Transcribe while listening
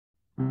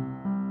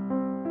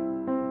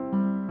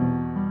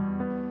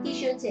弟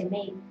兄姐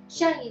妹，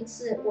上一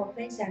次我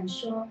分享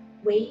说，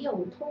唯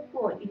有通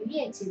过逾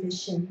越节的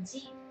神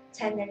迹，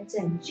才能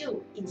拯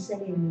救以色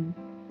列民，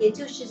也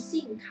就是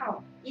信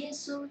靠耶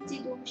稣基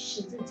督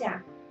十字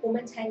架，我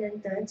们才能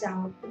得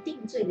着不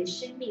定罪的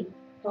生命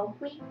和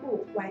恢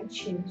复完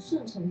全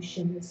顺从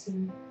神的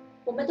心。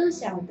我们都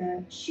晓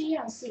得需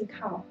要信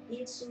靠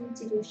耶稣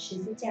基督十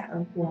字架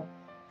而活，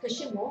可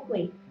是魔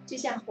鬼就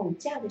像吼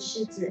叫的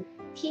狮子，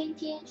天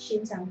天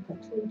寻找可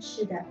吞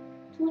吃的，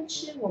吞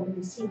吃我们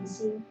的信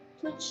心，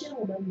吞吃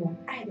我们蒙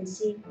爱的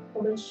心，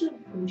我们顺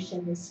服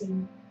神的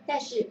心。但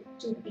是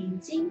主已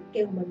经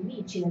给我们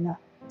秘诀了，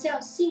叫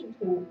信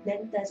徒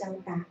能得着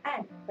答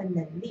案和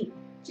能力，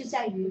就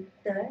在于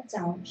得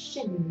着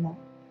圣灵了。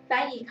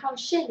凡依靠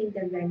圣灵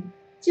的人，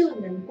就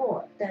能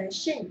过得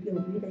胜有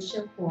余的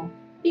生活，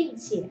并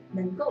且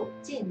能够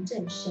见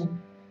证神。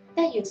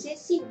但有些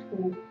信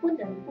徒不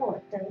能过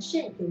得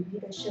胜有余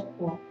的生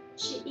活，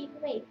是因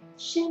为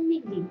生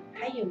命里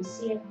还有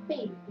些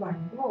被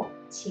软弱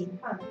情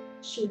况、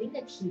属灵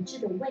的体质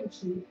的问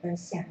题而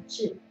辖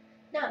制。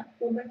那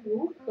我们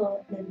如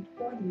何能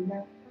脱离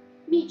呢？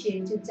秘诀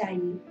就在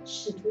于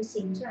使徒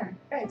行传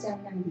2章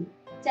那里，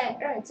在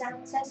2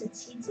章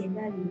37节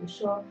那里有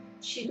说，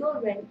许多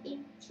人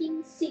因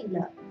听信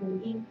了福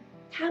音，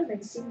他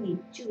们心里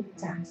就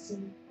扎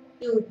心。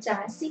有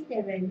扎心的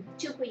人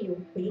就会有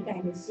悔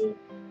改的心，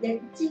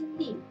能经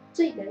历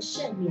罪得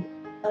赦免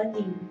而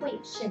领会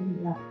圣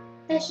灵了。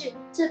但是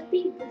这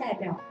并不代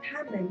表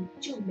他们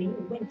就没有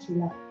问题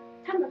了，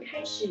他们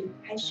开始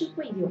还是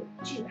会有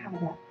惧怕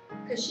的。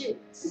可是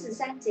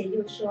43节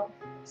又说，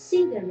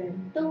信的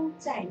人都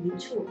在一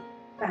处，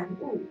凡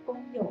物公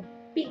用，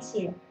并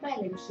且卖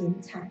了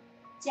田产、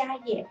家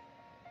业，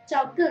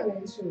照个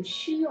人所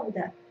需用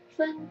的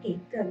分给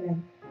个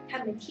人。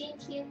他们天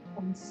天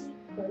同心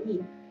合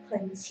意，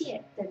恳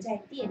切地在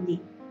店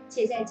里，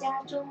且在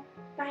家中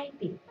掰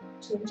饼，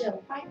存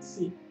着欢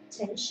喜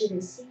诚实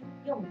的心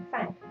用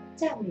饭，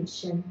赞美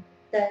神，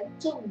得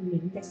众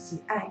民的喜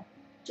爱。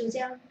主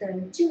将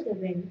得救的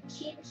人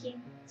天天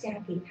加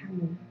给他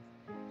们。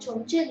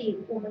从这里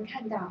我们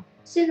看到，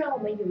虽然我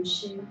们有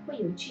时会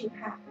有惧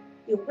怕、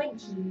有问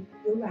题、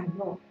有软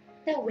弱，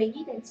但唯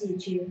一的解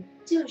决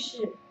就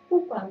是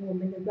不管我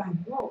们的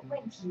软弱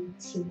问题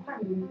情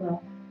况如何，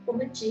我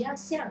们只要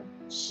像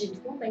使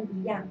徒们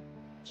一样，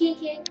天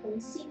天同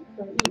心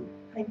合意，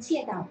恳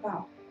切祷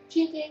告，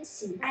天天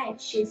喜爱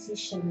学习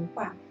神的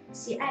话，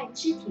喜爱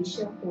肢体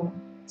生活，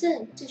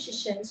这就是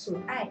神所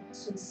爱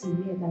所喜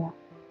悦的了。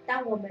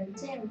当我们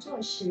这样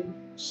做时，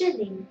圣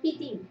灵必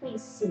定会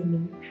显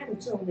明他的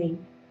作为，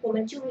我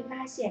们就会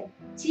发现，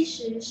其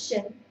实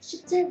神是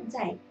正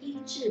在医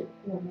治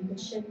我们的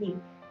生命，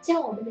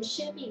将我们的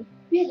生命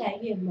越来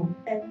越蒙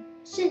恩，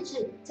甚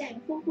至在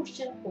夫妇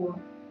生活、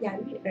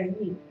养育儿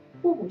女、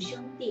父母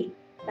兄弟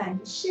凡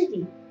事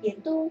里也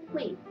都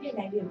会越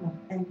来越蒙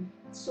恩。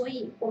所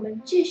以我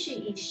们继续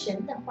以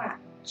神的话、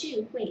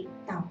聚会、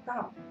祷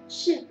告、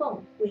侍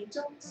奉为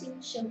中心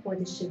生活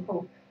的时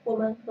候，我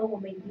们和我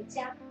们一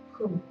家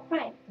很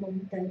快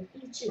蒙得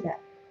医治的，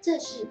这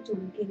是主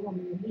给我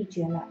们的秘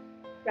诀了。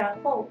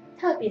然后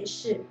特别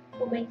是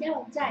我们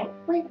要在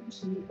问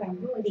题软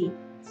弱里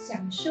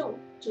享受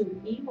主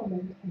与我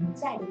们同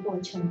在的过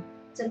程。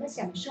怎么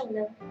享受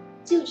呢？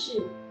就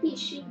是必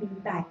须明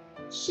白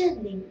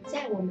圣灵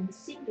在我们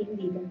心灵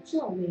里的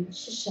作为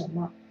是什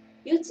么。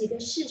有几个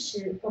事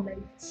实我们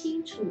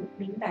清楚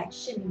明白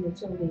圣灵的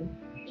作为：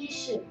一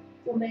是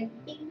我们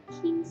因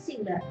听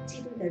信了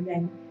基督的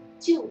人，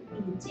就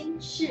已经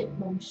是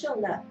蒙受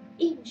了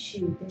应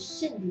许的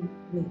圣灵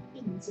为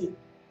印记，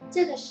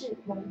这个是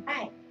蒙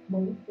爱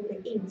蒙福的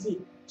印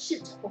记，是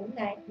从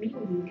来没有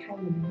离开我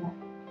们的。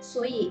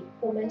所以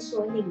我们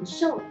所领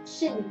受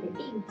圣灵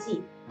的印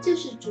记，就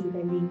是主的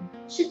灵，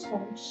是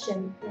从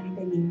神来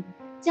的灵，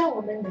叫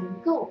我们能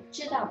够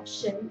知道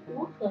神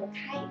如何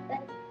开恩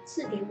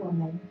赐给我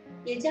们，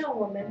也叫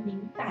我们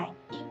明白，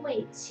因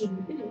为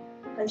情欲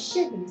和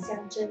圣灵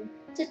相争，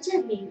这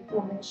证明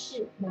我们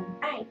是蒙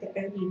爱的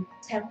儿女，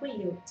才会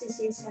有这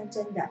些相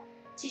争的。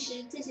其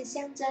实这些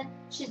相争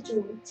是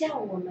主叫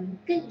我们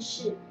更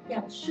是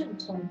要顺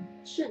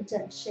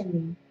着圣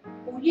灵，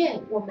不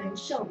愿我们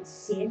受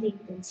邪灵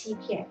的欺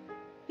骗。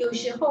有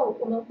时候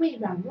我们会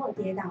软弱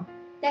跌倒，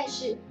但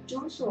是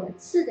主所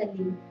赐的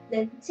灵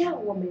能叫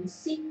我们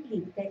心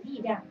里的力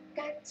量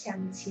刚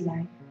强起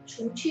来，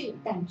除去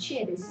胆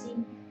怯的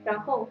心，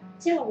然后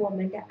叫我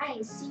们的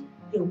爱心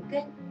有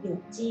根有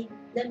基，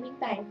能明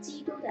白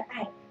基督的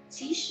爱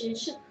其实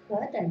是何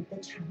等的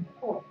长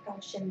阔高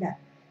深的。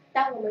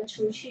当我们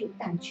除去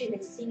胆怯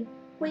的心，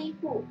恢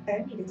复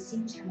儿女的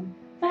心肠，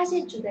发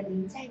现主的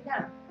灵在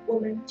那，我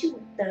们就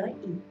得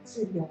以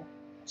自由。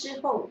之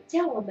后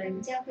叫我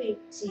们将会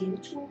结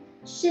出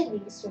圣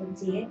灵所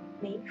结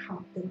美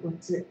好的果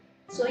子。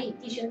所以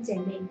弟兄姐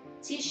妹，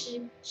其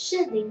实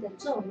圣灵的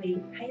作为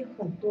还有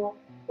很多，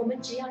我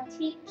们只要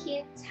天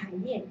天采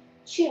验，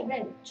确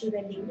认主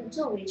的灵的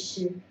作为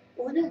时，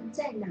无论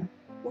在哪，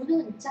无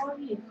论遭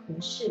遇何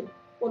事，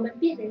我们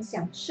便能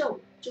享受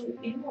主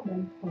与我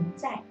们同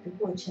在的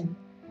过程。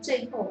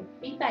最后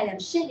明白了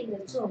圣灵的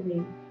作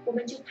为，我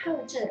们就靠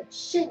着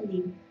圣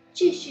灵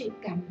继续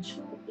赶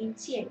出一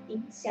切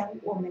影响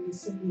我们的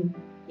心灵，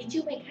你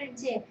就会看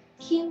见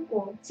天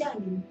国降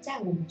临在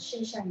我们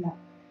身上了。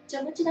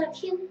怎么知道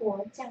天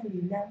国降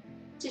临呢？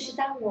就是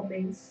当我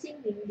们心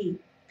灵里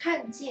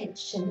看见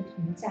神的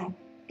同在，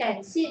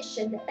感谢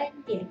神的恩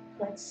典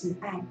和慈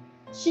爱，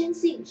深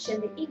信神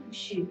的应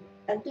许，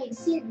而对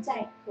现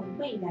在和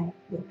未来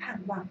有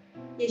盼望，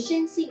也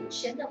深信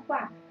神的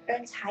话，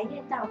而察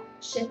验到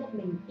神的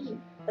美意，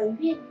而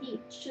愿意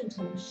顺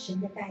从神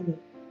的带领。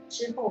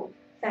之后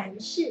凡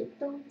事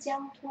都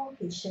交托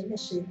给神的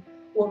时，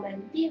我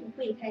们便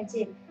会看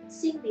见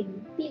心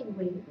灵变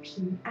为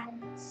平安、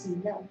喜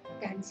乐、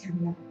刚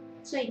强了。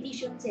所以弟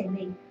兄姐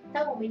妹，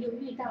当我们又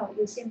遇到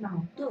有些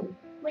矛盾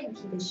问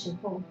题的时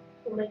候，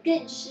我们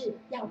更是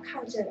要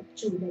靠着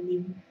主的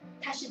灵，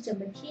他是怎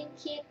么天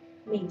天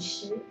每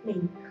时每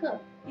刻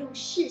用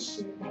事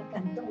实来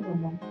感动我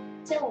们，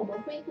将我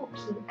们恢复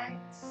平安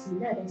喜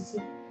乐的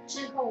心。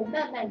之后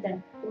慢慢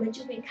的，我们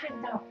就会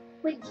看到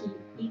问题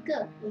一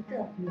个一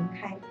个挪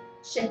开，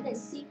神的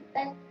心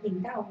恩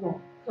领到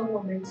我和我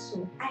们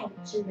所爱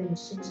之人的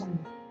身上了。